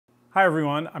Hi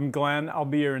everyone, I'm Glenn. I'll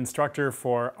be your instructor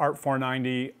for Art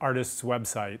 490 Artists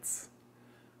Websites.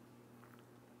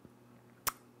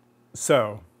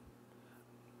 So,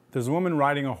 there's a woman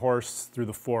riding a horse through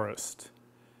the forest,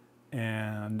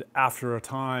 and after a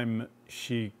time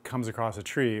she comes across a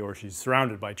tree, or she's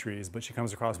surrounded by trees, but she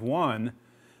comes across one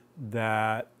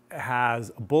that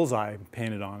has a bullseye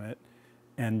painted on it,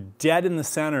 and dead in the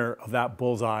center of that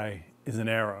bullseye is an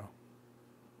arrow.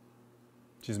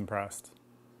 She's impressed.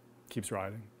 Keeps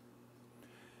riding.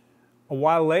 A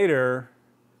while later,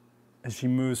 as she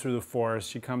moves through the forest,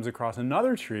 she comes across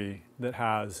another tree that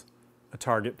has a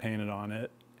target painted on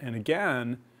it. And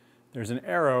again, there's an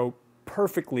arrow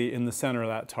perfectly in the center of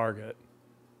that target.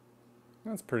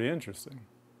 That's pretty interesting.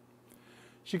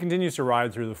 She continues to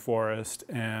ride through the forest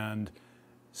and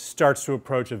starts to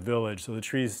approach a village. So the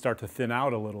trees start to thin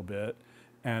out a little bit.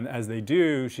 And as they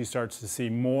do, she starts to see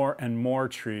more and more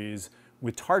trees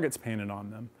with targets painted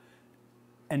on them.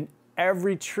 And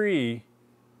every tree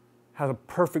has a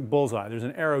perfect bullseye. There's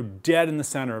an arrow dead in the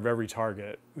center of every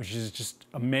target, which is just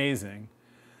amazing.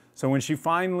 So when she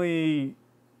finally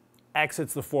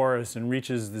exits the forest and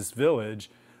reaches this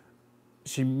village,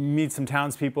 she meets some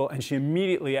townspeople and she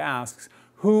immediately asks,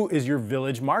 "Who is your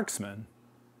village marksman?"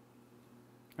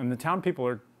 And the town people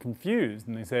are confused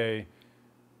and they say,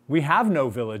 "We have no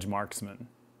village marksman."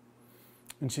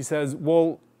 And she says,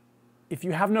 "Well, if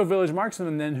you have no village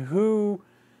marksman, then who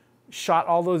shot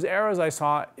all those arrows I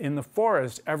saw in the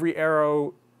forest, every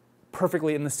arrow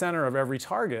perfectly in the center of every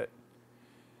target?"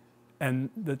 And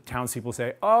the townspeople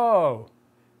say, "Oh,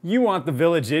 you want the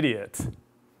village idiot."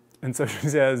 And so she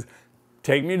says,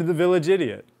 "Take me to the village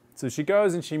idiot." So she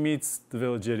goes and she meets the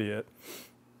village idiot.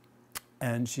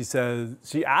 And she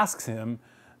asks him,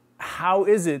 "How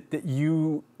is it that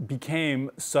you became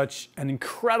such an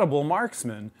incredible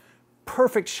marksman?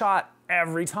 Perfect shot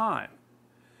every time."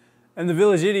 And the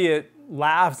village idiot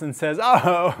laughs and says,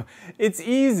 "Oh, it's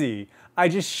easy. I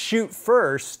just shoot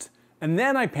first and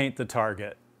then I paint the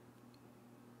target."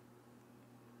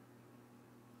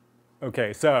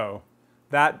 Okay, so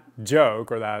that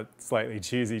joke, or that slightly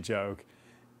cheesy joke,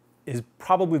 is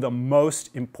probably the most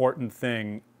important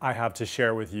thing I have to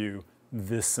share with you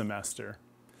this semester.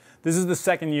 This is the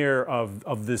second year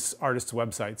of this Artists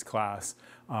Websites class.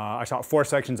 I taught 4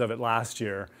 sections of it last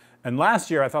year. And last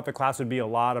year I thought the class would be a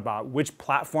lot about which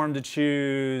platform to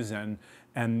choose and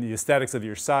the aesthetics of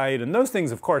your site. And those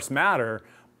things of course matter,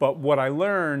 but what I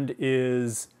learned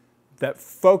is that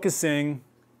focusing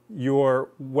your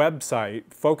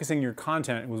website, focusing your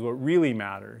content was what really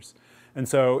matters. And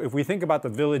so if we think about the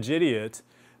village idiot,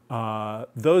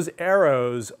 those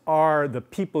arrows are the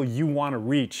people you want to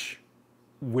reach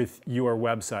with your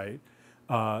website.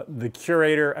 The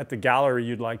curator at the gallery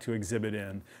you'd like to exhibit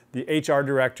in, the HR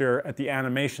director at the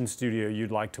animation studio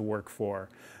you'd like to work for,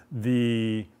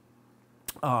 the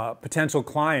potential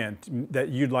client that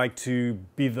you'd like to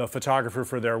be the photographer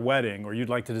for their wedding, or you'd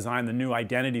like to design the new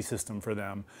identity system for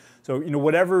them. So,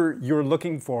 whatever you're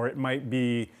looking for, it might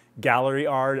be gallery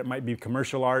art, it might be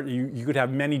commercial art, you could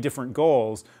have many different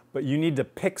goals, but you need to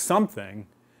pick something,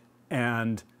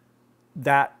 and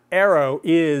that arrow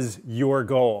is your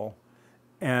goal.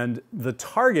 And the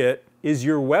target is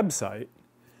your website.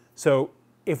 So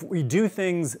if we do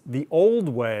things the old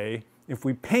way, if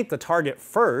we paint the target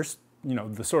first,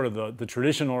 the sort of the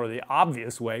traditional or the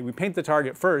obvious way, we paint the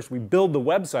target first, we build the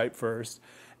website first,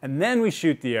 and then we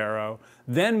shoot the arrow,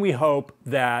 then we hope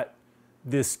that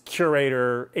this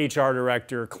curator, HR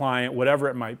director, client, whatever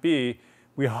it might be,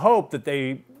 we hope that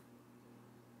they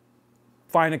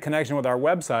find a connection with our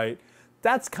website.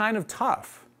 That's kind of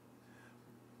tough.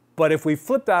 But if we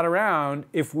flip that around,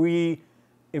 if we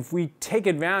take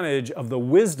advantage of the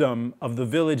wisdom of the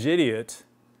village idiot,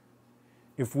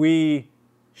 if we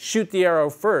shoot the arrow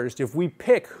first, if we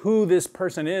pick who this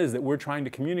person is that we're trying to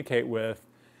communicate with,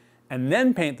 and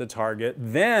then paint the target,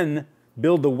 then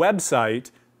build the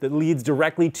website that leads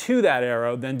directly to that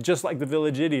arrow, then just like the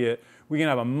village idiot, we can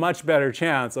have a much better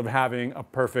chance of having a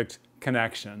perfect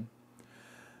connection.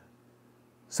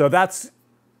 So that's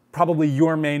probably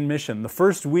your main mission. The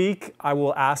first week, I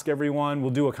will ask everyone,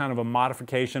 we'll do a kind of a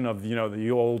modification of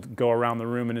the old go around the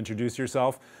room and introduce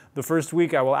yourself. The first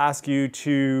week, I will ask you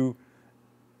to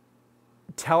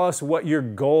tell us what your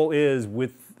goal is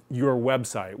with your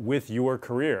website, with your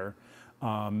career.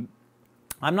 I'm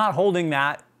not holding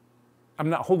you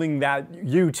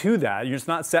to that. It's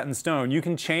not set in stone. You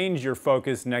can change your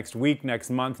focus next week, next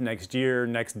month, next year,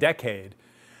 next decade.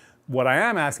 What I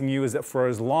am asking you is that for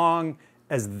as long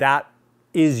as that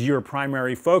is your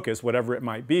primary focus, whatever it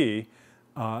might be,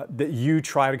 that you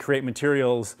try to create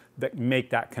materials that make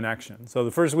that connection. So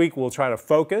the first week we'll try to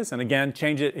focus, and again,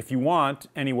 change it if you want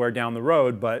anywhere down the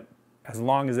road, but as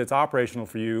long as it's operational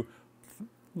for you,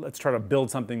 let's try to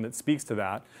build something that speaks to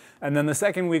that. And then the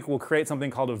second week we'll create something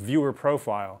called a viewer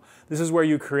profile. This is where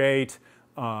you create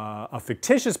a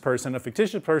fictitious person,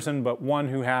 but one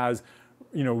who has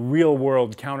real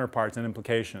world counterparts and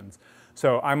implications.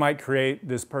 So I might create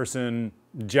this person,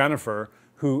 Jennifer,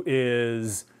 who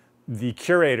is the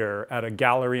curator at a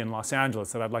gallery in Los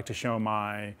Angeles that I'd like to show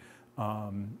my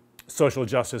social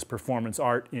justice performance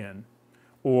art in.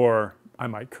 Or I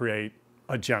might create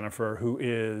a Jennifer who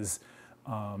is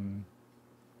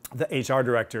the HR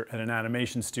director at an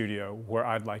animation studio where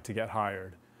I'd like to get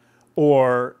hired.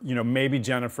 Or maybe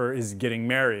Jennifer is getting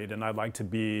married and I'd like to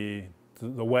be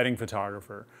the wedding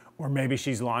photographer. Or maybe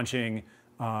she's launching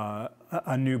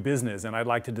a new business and I'd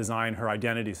like to design her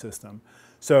identity system.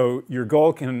 So your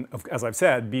goal can, as I've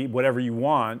said, be whatever you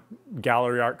want,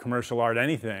 gallery art, commercial art,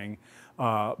 anything.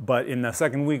 But in the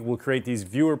second week, we'll create these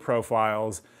viewer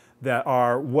profiles that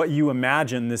are what you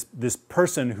imagine this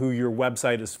person who your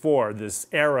website is for, this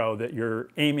arrow that you're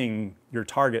aiming your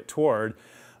target toward.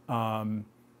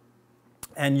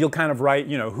 And you'll kind of write,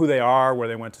 who they are, where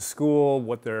they went to school,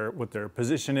 what their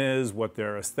position is, what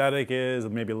their aesthetic is,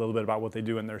 maybe a little bit about what they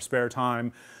do in their spare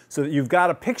time, so that you've got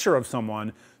a picture of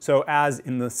someone. So as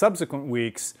in the subsequent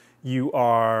weeks, you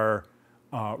are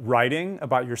writing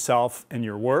about yourself and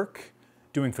your work,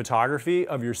 doing photography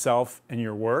of yourself and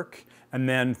your work, and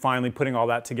then finally putting all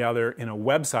that together in a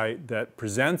website that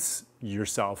presents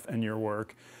yourself and your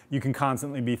work. You can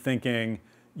constantly be thinking,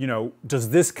 does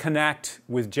this connect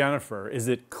with Jennifer? Is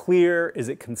it clear? Is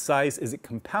it concise? Is it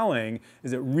compelling?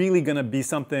 Is it really going to be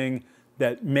something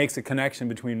that makes a connection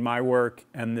between my work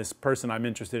and this person I'm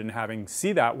interested in having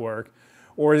see that work?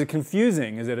 Or is it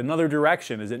confusing? Is it another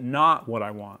direction? Is it not what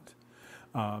I want?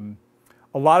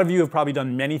 A lot of you have probably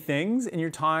done many things in your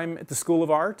time at the School of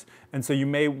Art, and so you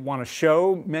may want to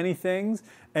show many things.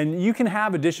 And you can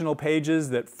have additional pages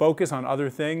that focus on other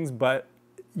things, but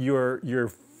your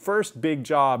first big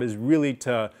job is really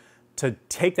to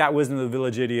take that wisdom of the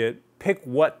village idiot, pick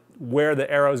where the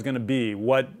arrow is going to be,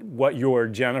 what your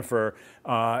Jennifer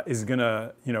is going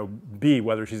to be,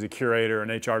 whether she's a curator, an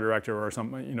HR director, or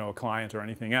something, a client or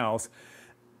anything else.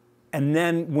 And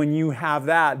then when you have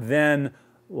that, then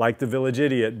like the village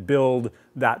idiot, build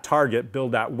that target,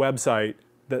 build that website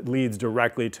that leads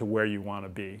directly to where you want to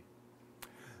be.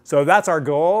 So that's our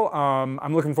goal.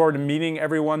 I'm looking forward to meeting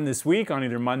everyone this week on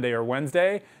either Monday or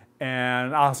Wednesday,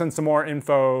 and I'll send some more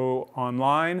info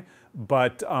online,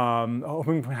 but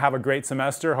hoping to have a great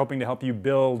semester, hoping to help you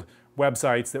build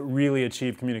websites that really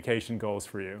achieve communication goals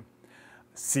for you.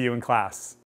 See you in class.